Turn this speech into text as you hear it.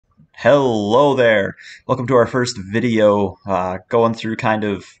Hello there. Welcome to our first video going through kind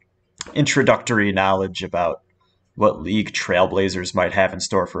of introductory knowledge about what League Trailblazers might have in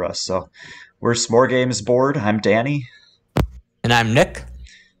store for us. So we're S'more Games board. I'm Danny. And I'm Nick.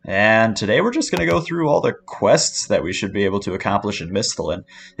 And today we're just going to go through all the quests that we should be able to accomplish in Misthalin.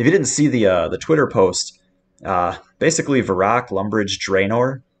 If you didn't see the Twitter post, basically Varrock, Lumbridge,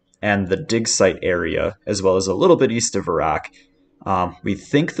 Draenor, and the dig site area, as well as a little bit east of Varrock. We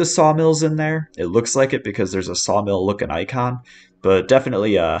think the sawmill's in there. It looks like it because there's a sawmill looking icon, but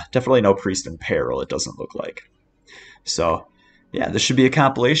definitely no priest in peril, it doesn't look like. So yeah, this should be a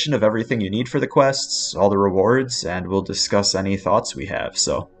compilation of everything you need for the quests, all the rewards, and we'll discuss any thoughts we have.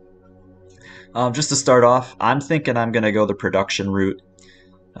 So just to start off, I'm thinking I'm going to go the production route,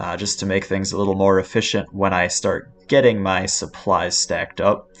 just to make things a little more efficient when I start getting my supplies stacked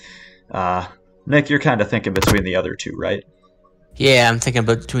up. Nick, you're kind of thinking between the other two, right? Yeah, I'm thinking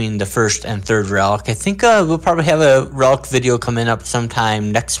between the first and third relic. I think we'll probably have a relic video coming up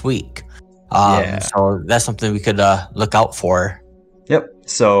sometime next week. So that's something we could look out for. Yep.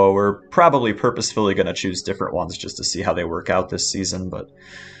 So we're probably purposefully going to choose different ones just to see how they work out this season. But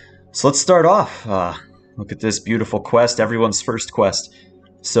so let's start off. Look at this beautiful quest, everyone's first quest.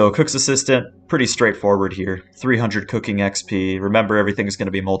 So Cook's Assistant, pretty straightforward here. 300 cooking XP. Remember, everything is going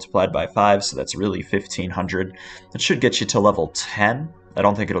to be multiplied by 5, so that's really 1,500. That should get you to level 10. I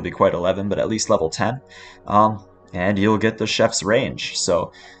don't think it'll be quite 11, but at least level 10. And you'll get the chef's range.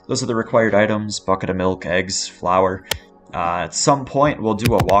 So those are the required items: bucket of milk, eggs, flour. At some point, we'll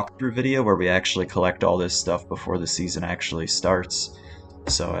do a walkthrough video where we actually collect all this stuff before the season actually starts.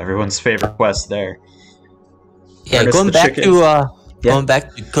 So everyone's favorite quest there. Yeah, going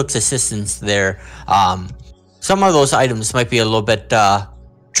back to Cook's Assistance there, some of those items might be a little bit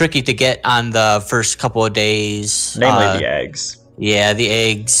tricky to get on the first couple of days. Namely the eggs. Yeah, the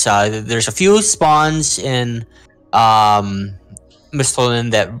eggs. There's a few spawns in Misthalin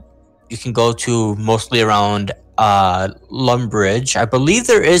that you can go to, mostly around Lumbridge. I believe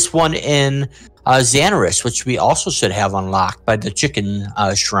there is one in Xanaris, which we also should have unlocked by the chicken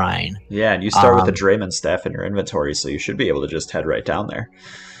shrine. Yeah, and you start with the Draymond staff in your inventory, so you should be able to just head right down there.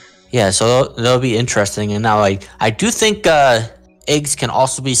 Yeah, so that'll be interesting. And now I do think eggs can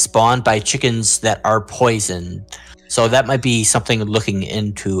also be spawned by chickens that are poisoned, so that might be something looking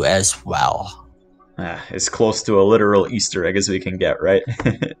into as well. As close to a literal Easter egg as we can get, right?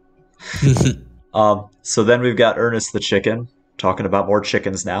 So then we've got Ernest the chicken, talking about more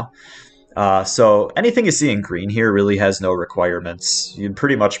chickens now. So anything you see in green here really has no requirements. You'd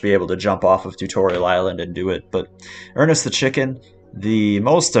pretty much be able to jump off of Tutorial Island and do it. But Ernest the chicken, the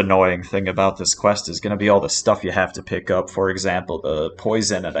most annoying thing about this quest is going to be all the stuff you have to pick up. For example, the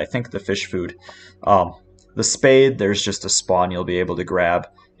poison and I think the fish food. The spade, there's just a spawn you'll be able to grab.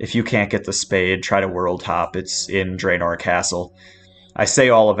 If you can't get the spade, try to world hop. It's in Draenor Castle. I say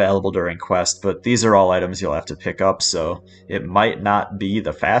all available during quest, but these are all items you'll have to pick up, so it might not be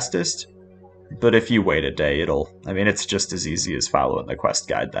the fastest. But if you wait a day, it's just as easy as following the quest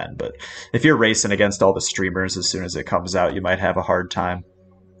guide then. But if you're racing against all the streamers as soon as it comes out, you might have a hard time.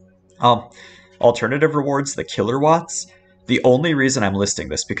 Alternative rewards, the killer watts. The only reason I'm listing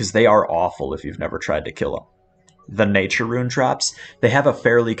this, because they are awful if you've never tried to kill them. The nature rune drops, they have a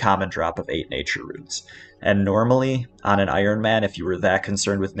fairly common drop of 8 nature runes. And normally, on an Iron Man, if you were that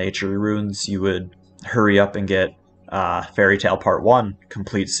concerned with nature runes, you would hurry up and get Fairy Tale Part 1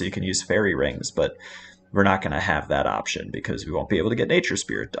 complete so you can use fairy rings, but we're not going to have that option because we won't be able to get Nature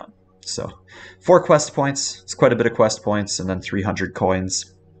Spirit done. So 4 quest points, it's quite a bit of quest points, and then 300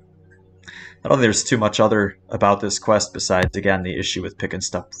 coins. I don't think there's too much other about this quest besides, again, the issue with picking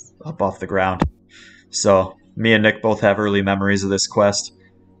stuff up off the ground. So me and Nick both have early memories of this quest.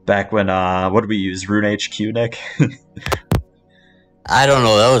 Back when, what did we use? Rune HQ, Nick? I don't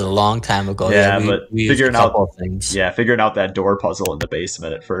know. That was a long time ago. Yeah, but we figuring out things. Yeah, figuring out that door puzzle in the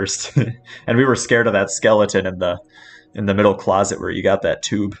basement at first, and we were scared of that skeleton in the middle closet where you got that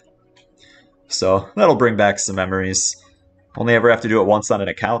tube. So that'll bring back some memories. Only ever have to do it once on an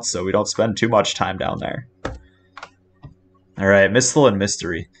account, so we don't spend too much time down there. All right, Misthalin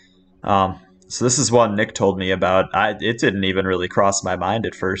Mystery. So this is one Nick told me about. It didn't even really cross my mind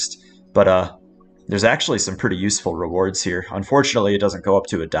at first, but there's actually some pretty useful rewards here. Unfortunately, it doesn't go up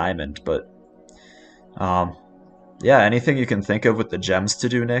to a diamond, but yeah, anything you can think of with the gems to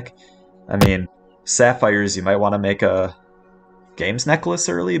do, Nick. I mean, sapphires, you might want to make a games necklace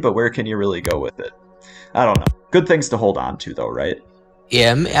early, but where can you really go with it? I don't know. Good things to hold on to, though, right?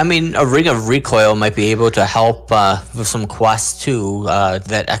 Yeah, I mean, a Ring of Recoil might be able to help with some quests, too.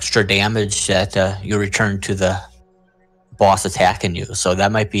 That extra damage that you return to the boss attacking you. So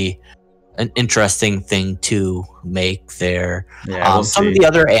that might be an interesting thing to make there. Yeah, we'll Some of see. the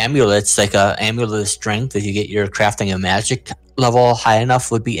other amulets, like a amulet of strength, if you get your crafting and magic level high enough,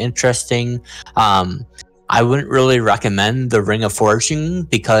 would be interesting. I wouldn't really recommend the Ring of Fortune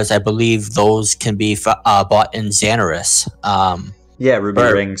because I believe those can be bought in Xanaris. Yeah, ruby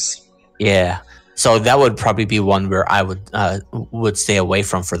rings. Yeah, so that would probably be one where I would stay away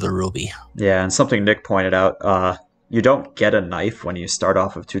from for the ruby. Yeah, and something Nick pointed out, you don't get a knife when you start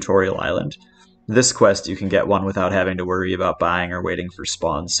off of Tutorial Island. This quest, you can get one without having to worry about buying or waiting for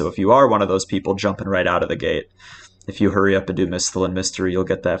spawns. So if you are one of those people jumping right out of the gate, if you hurry up and do Misthalin Mystery, you'll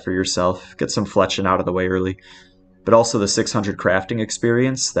get that for yourself. Get some fletching out of the way early. But also the 600 crafting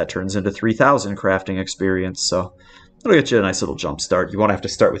experience, that turns into 3,000 crafting experience, so it'll get you a nice little jump start. You won't have to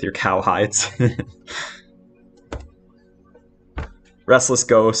start with your cow hides. Restless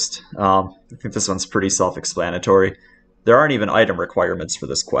Ghost. I think this one's pretty self-explanatory. There aren't even item requirements for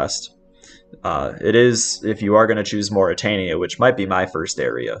this quest. It is, if you are going to choose Mauritania, which might be my first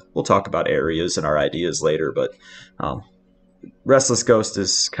area. We'll talk about areas and our ideas later, but Restless Ghost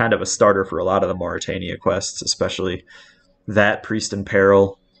is kind of a starter for a lot of the Mauritania quests, especially that Priest in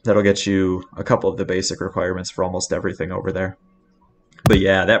Peril. That'll get you a couple of the basic requirements for almost everything over there. But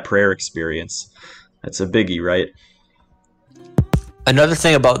yeah, that prayer experience, that's a biggie, right? Another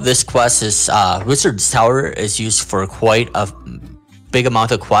thing about this quest is Wizard's Tower is used for quite a big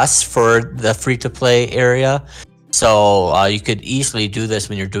amount of quests for the free-to-play area. So you could easily do this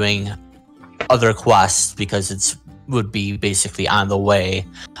when you're doing other quests because it would be basically on the way.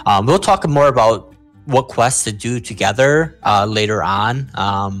 We'll talk more about what quests to do together later on.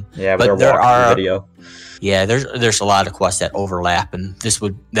 Yeah, but there are video. Yeah, there's a lot of quests that overlap, and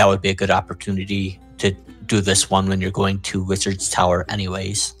that would be a good opportunity to do this one when you're going to Wizard's Tower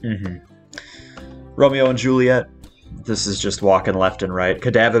anyways. Romeo and Juliet. This is just walking left and right.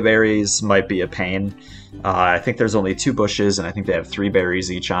 Cadaver berries might be a pain. I think there's only 2 bushes, and I think they have 3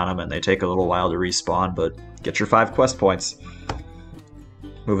 berries each on them, and they take a little while to respawn, but get your 5 quest points.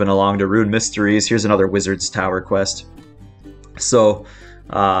 Moving along to Rune Mysteries. Here's another Wizard's Tower quest. So,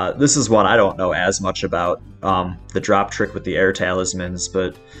 this is one I don't know as much about. The drop trick with the air talismans,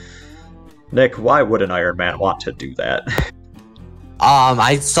 but Nick, why would an Iron Man want to do that?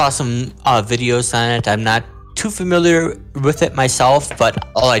 I saw some videos on it. I'm not too familiar with it myself, but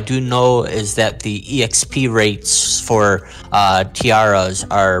all I do know is that the EXP rates for tiaras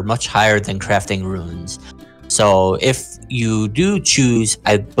are much higher than crafting runes. So if you do choose,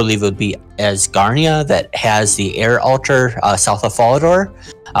 I believe it would be Asgarnia that has the air altar south of Falador.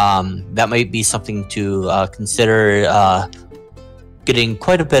 That might be something to consider getting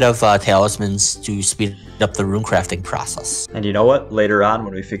quite a bit of talismans to speed up the rune crafting process. And you know what? Later on,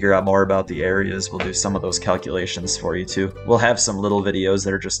 when we figure out more about the areas, we'll do some of those calculations for you too. We'll have some little videos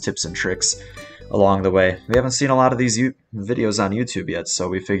that are just tips and tricks along the way. We haven't seen a lot of these videos on YouTube yet, so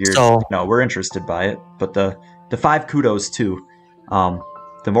we figured, no, we're interested by it. But the 5 kudos too.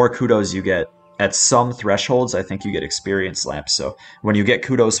 The more kudos you get at some thresholds, I think you get experience lamps. So when you get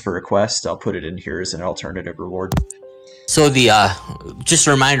kudos for a quest, I'll put it in here as an alternative reward. So the just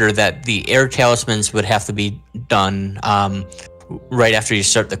a reminder that the air talismans would have to be done right after you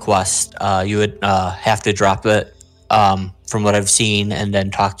start the quest. You would have to drop it from what I've seen, and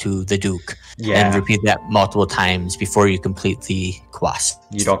then talk to the Duke and repeat that multiple times before you complete the quest.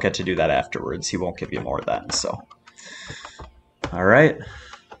 You don't get to do that afterwards. He won't give you more of that. So, all right,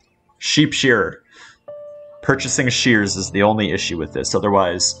 sheep shearer. Purchasing shears is the only issue with this.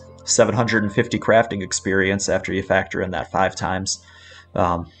 Otherwise, 750 crafting experience after you factor in that 5 times.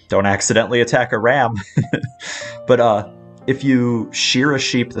 Don't accidentally attack a ram. But if you shear a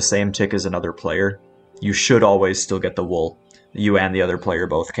sheep the same tick as another player, you should always still get the wool. You and the other player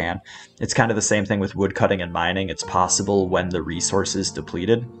both can. It's kind of the same thing with woodcutting and mining. It's possible when the resource is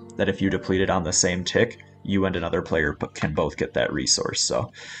depleted, that if you deplete it on the same tick, you and another player can both get that resource.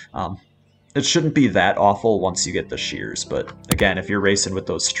 So it shouldn't be that awful once you get the shears, but again, if you're racing with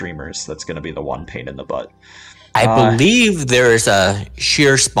those streamers, that's going to be the one pain in the butt. I believe there is a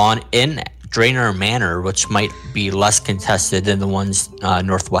shear spawn in Draenor Manor, which might be less contested than the ones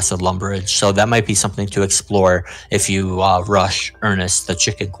northwest of Lumbridge, so that might be something to explore if you rush Ernest the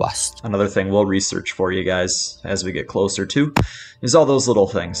Chicken Quest. Another thing we'll research for you guys as we get closer to is all those little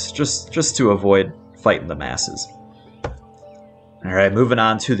things, just to avoid fighting the masses. All right, moving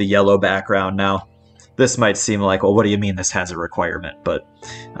on to the yellow background now. This might seem like, well, what do you mean this has a requirement? But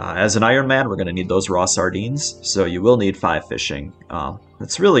as an Iron Man, we're going to need those raw sardines, so you will need 5 fishing.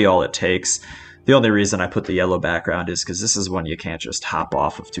 That's really all it takes. The only reason I put the yellow background is because this is one you can't just hop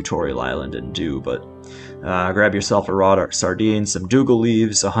off of Tutorial Island and do, but grab yourself a raw sardine, some Dougal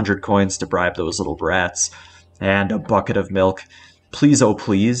leaves, 100 coins to bribe those little brats, and a bucket of milk. Please, oh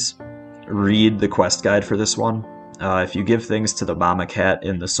please, read the quest guide for this one. If you give things to the mama cat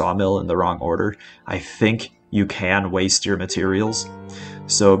in the sawmill in the wrong order, I think you can waste your materials.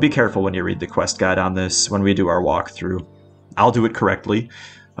 So be careful when you read the quest guide on this when we do our walkthrough. I'll do it correctly,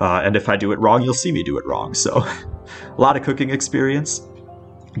 and if I do it wrong, you'll see me do it wrong. So a lot of cooking experience.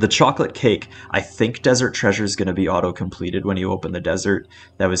 The chocolate cake, I think Desert Treasure is going to be auto-completed when you open the desert.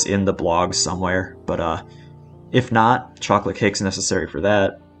 That was in the blog somewhere, but if not, chocolate cake's necessary for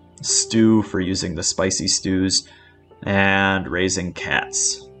that. Stew for using the spicy stews, and raising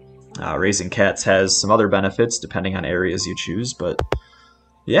cats. Raising cats has some other benefits depending on areas you choose, but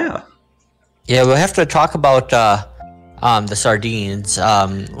yeah. Yeah, we'll have to talk about the sardines.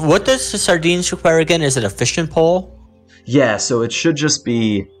 What does the sardines require again? Is it a fishing pole? Yeah, so it should just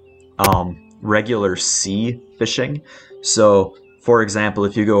be regular sea fishing. So, for example,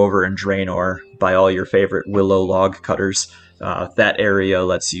 if you go over in Draenor, buy all your favorite willow log cutters, that area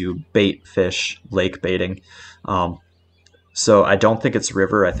lets you bait fish, lake baiting. So I don't think it's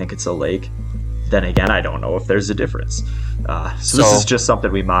river, I think it's a lake. Then again, I don't know if there's a difference. So this is just something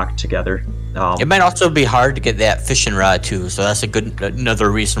we mocked together. It might also be hard to get that fishing rod too, so that's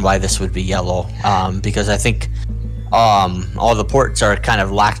another reason why this would be yellow. Because I think all the ports are kind of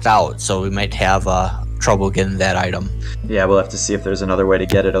locked out, so we might have trouble getting that item. Yeah, we'll have to see if there's another way to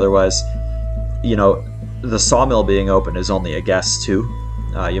get it. Otherwise, you know, the sawmill being open is only a guess too.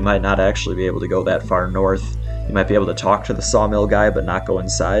 You might not actually be able to go that far north. You might be able to talk to the sawmill guy, but not go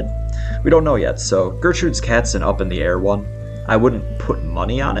inside. We don't know yet, so Gertrude's Cat's an up-in-the-air one. I wouldn't put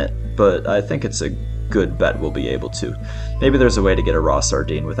money on it, but I think it's a good bet we'll be able to. Maybe there's a way to get a raw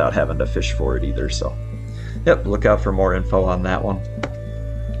sardine without having to fish for it either, so... Yep, look out for more info on that one.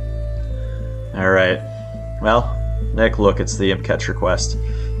 Alright. Well, Nick, look, it's the Imp Catcher quest.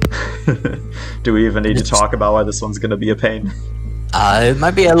 Do we even need to talk about why this one's going to be a pain? It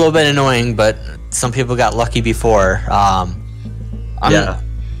might be a little bit annoying, but some people got lucky before. I'm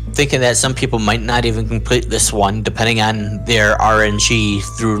thinking that some people might not even complete this one, depending on their RNG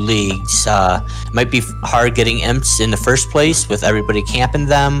through leagues. It might be hard getting imps in the first place with everybody camping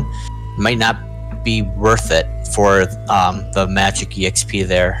them. It might not be worth it for the magic EXP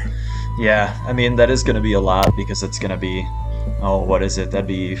there. Yeah, I mean, that is going to be a lot because it's going to be, oh, what is it? That'd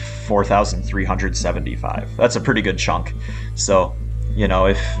be 4,375. That's a pretty good chunk. So, you know,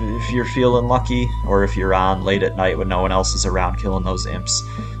 if you're feeling lucky, or if you're on late at night when no one else is around killing those imps,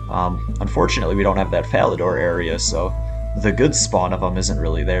 unfortunately we don't have that Falador area, so the good spawn of them isn't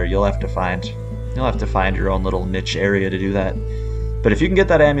really there. You'll have to find your own little niche area to do that. But if you can get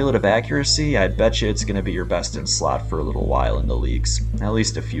that Amulet of Accuracy, I bet you it's going to be your best in slot for a little while in the leagues. At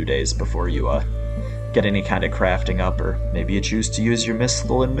least a few days before you get any kind of crafting up, or maybe you choose to use your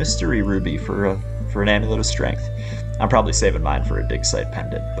Misthalin Mystery Ruby for an Amulet of Strength. I'm probably saving mine for a Dig Site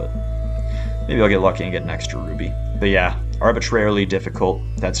Pendant, but maybe I'll get lucky and get an extra Ruby. But yeah, arbitrarily difficult.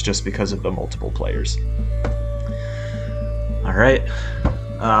 That's just because of the multiple players. Alright,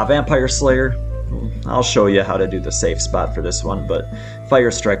 Vampire Slayer. I'll show you how to do the safe spot for this one, but Fire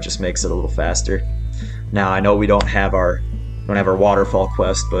Strike just makes it a little faster. Now I know we don't have our waterfall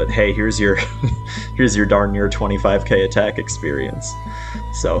quest, but hey, here's your here's your darn near 25k attack experience.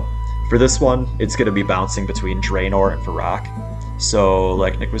 So for this one, it's going to be bouncing between Draenor and Varrock. So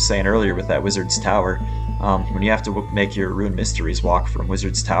like Nick was saying earlier with that Wizard's Tower, when you have to make your Rune Mysteries walk from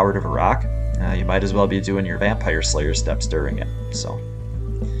Wizard's Tower to Varrock, you might as well be doing your Vampire Slayer steps during it. So.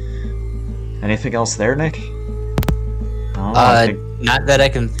 Anything else there, Nick? Not that I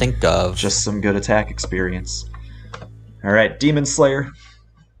can think of. Just some good attack experience. Alright, Demon Slayer.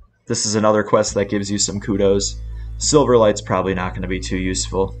 This is another quest that gives you some kudos. Silverlight's probably not going to be too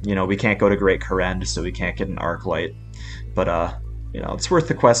useful. You know, we can't go to Great Karend, so we can't get an Arc Light. But, you know, it's worth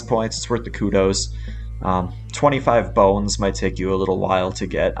the quest points, it's worth the kudos. 25 bones might take you a little while to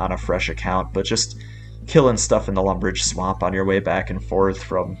get on a fresh account, but just killing stuff in the Lumbridge Swamp on your way back and forth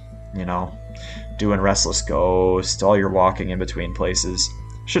from, you know, doing Restless Ghost, all your walking in between places.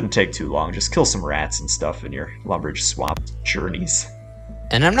 Shouldn't take too long. Just kill some rats and stuff in your Lumbridge Swamp journeys.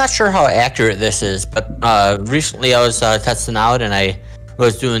 And I'm not sure how accurate this is, but recently I was testing out and I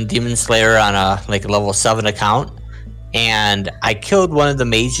was doing Demon Slayer on a level 7 account, and I killed one of the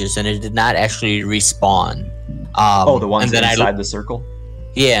mages and it did not actually respawn. The ones inside the circle?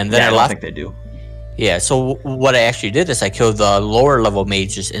 Yeah, and then I left. don't think they do. Yeah, so what I actually did is I killed the lower level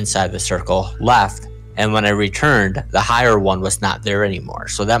mages inside the circle, left, and and when I returned, the higher one was not there anymore.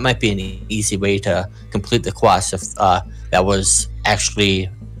 So that might be an easy way to complete the quest if that was actually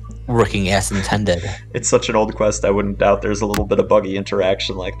working as intended. It's such an old quest, I wouldn't doubt there's a little bit of buggy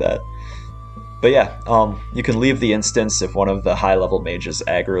interaction like that. But yeah, you can leave the instance if one of the high-level mages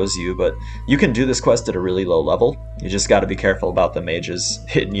aggroes you, but you can do this quest at a really low level. You just gotta be careful about the mages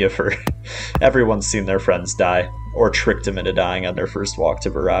hitting you for... Everyone's seen their friends die, or tricked them into dying on their first walk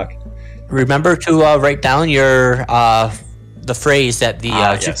to Varrock. Remember to write down your the phrase that the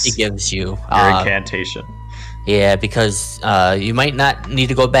gypsy gives you. Your incantation. Yeah, because you might not need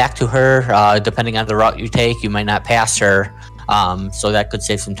to go back to her, depending on the route you take. You might not pass her. So that could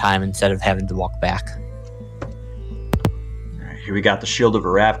save some time instead of having to walk back. Alright, here we got the Shield of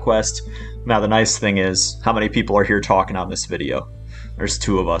Varrock quest. Now the nice thing is, how many people are here talking on this video? There's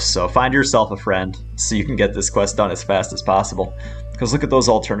 2 of us, so find yourself a friend so you can get this quest done as fast as possible. Because look at those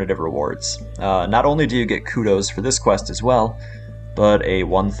alternative rewards. Not only do you get kudos for this quest as well, but a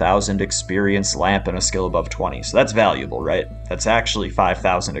 1,000 experience lamp and a skill above 20. So that's valuable, right? That's actually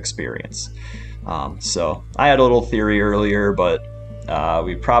 5,000 experience. So I had a little theory earlier, but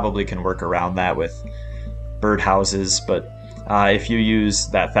we probably can work around that with birdhouses. But if you use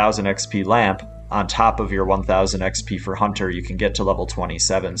that 1,000 XP lamp on top of your 1,000 XP for Hunter, you can get to level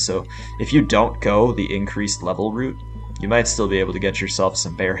 27. So if you don't go the increased level route, you might still be able to get yourself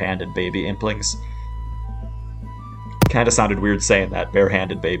some barehanded baby implings. Kind of sounded weird saying that,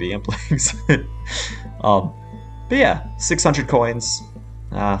 barehanded baby implings. But yeah, 600 coins.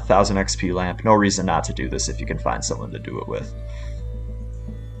 1,000 XP lamp. No reason not to do this if you can find someone to do it with.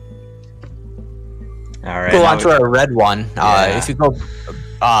 Alright. Go on to our red one. If you go...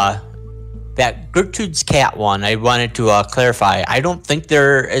 that Gertrude's cat one, I wanted to clarify. I don't think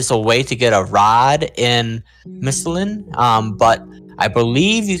there is a way to get a rod in Misthalin, but I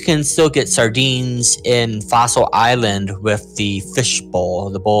believe you can still get sardines in Fossil Island with the fish bowl,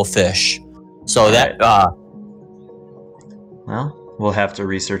 the bowl of fish. So Alright. that... well... We'll have to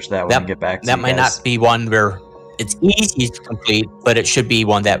research that one and get back to you That might guys. not be one where it's easy to complete, but it should be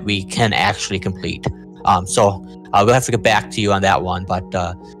one that we can actually complete. So we'll have to get back to you on that one, but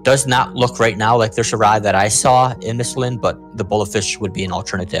does not look right now like there's a rod that I saw in Misthalin, but the bowl of fish would be an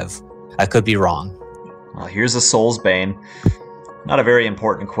alternative. I could be wrong. Well, here's a Soul's Bane. Not a very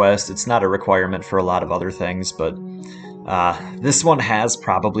important quest. It's not a requirement for a lot of other things, but this one has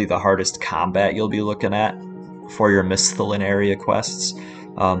probably the hardest combat you'll be looking at for your Misthalin area quests.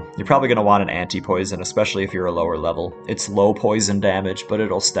 You're probably going to want an anti-poison, especially if you're a lower level. It's low poison damage, but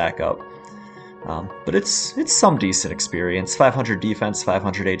it'll stack up. But it's some decent experience. 500 defense,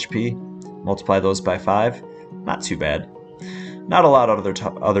 500 HP. Multiply those by 5. Not too bad. Not a lot other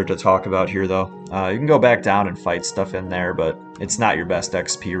to talk about here, though. You can go back down and fight stuff in there, but it's not your best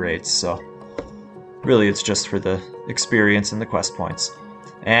XP rates, so really it's just for the experience and the quest points.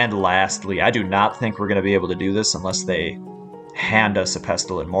 And lastly, I do not think we're going to be able to do this unless they hand us a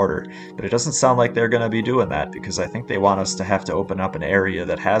pestle and mortar. But it doesn't sound like they're going to be doing that, because I think they want us to have to open up an area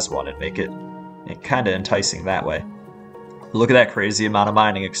that has one and make it kind of enticing that way. Look at that crazy amount of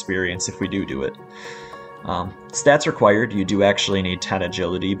mining experience if we do it. Stats required, you do actually need 10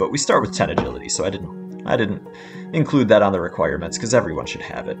 agility, but we start with 10 agility, so I didn't include that on the requirements, because everyone should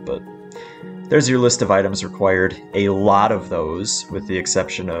have it, but... There's your list of items required. A lot of those, with the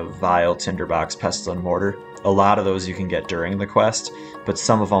exception of Vial, Tinderbox, Pestle, and Mortar, a lot of those you can get during the quest, but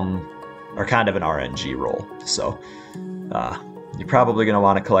some of them are kind of an RNG roll. So you're probably going to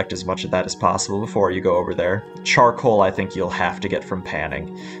want to collect as much of that as possible before you go over there. Charcoal, I think you'll have to get from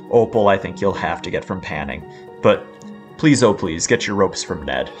panning. Opal, I think you'll have to get from panning. But please, oh please, get your ropes from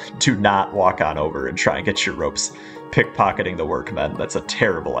Ned. Do not walk on over and try and get your ropes pickpocketing the workmen. That's a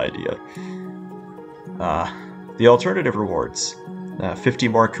terrible idea. The alternative rewards. 50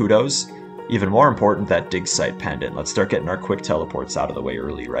 more kudos. Even more important, that dig site pendant. Let's start getting our quick teleports out of the way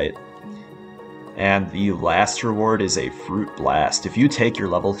early, right? And the last reward is a fruit blast. If you take your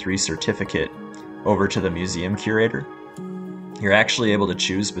level 3 certificate over to the museum curator, you're actually able to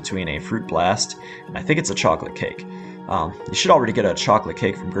choose between a fruit blast and I think it's a chocolate cake. You should already get a chocolate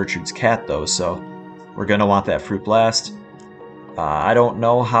cake from Gertrude's cat though, so we're going to want that fruit blast. I don't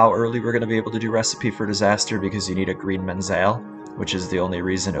know how early we're going to be able to do Recipe for Disaster because you need a green Menzel, which is the only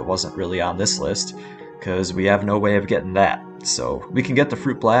reason it wasn't really on this list, because we have no way of getting that. So we can get the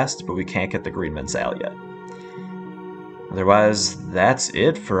Fruit Blast, but we can't get the green Menzel yet. Otherwise, that's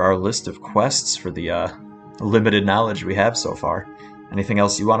it for our list of quests for the limited knowledge we have so far. Anything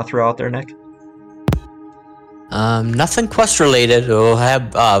else you want to throw out there, Nick? Nothing quest related. We'll have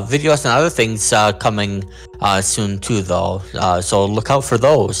videos and other things coming soon too, though. So look out for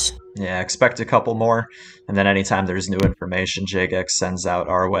those. Yeah, expect a couple more, and then anytime there's new information JGEX sends out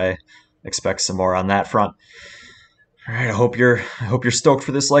our way, expect some more on that front. All right, I hope you're stoked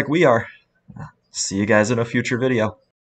for this like we are. See you guys in a future video.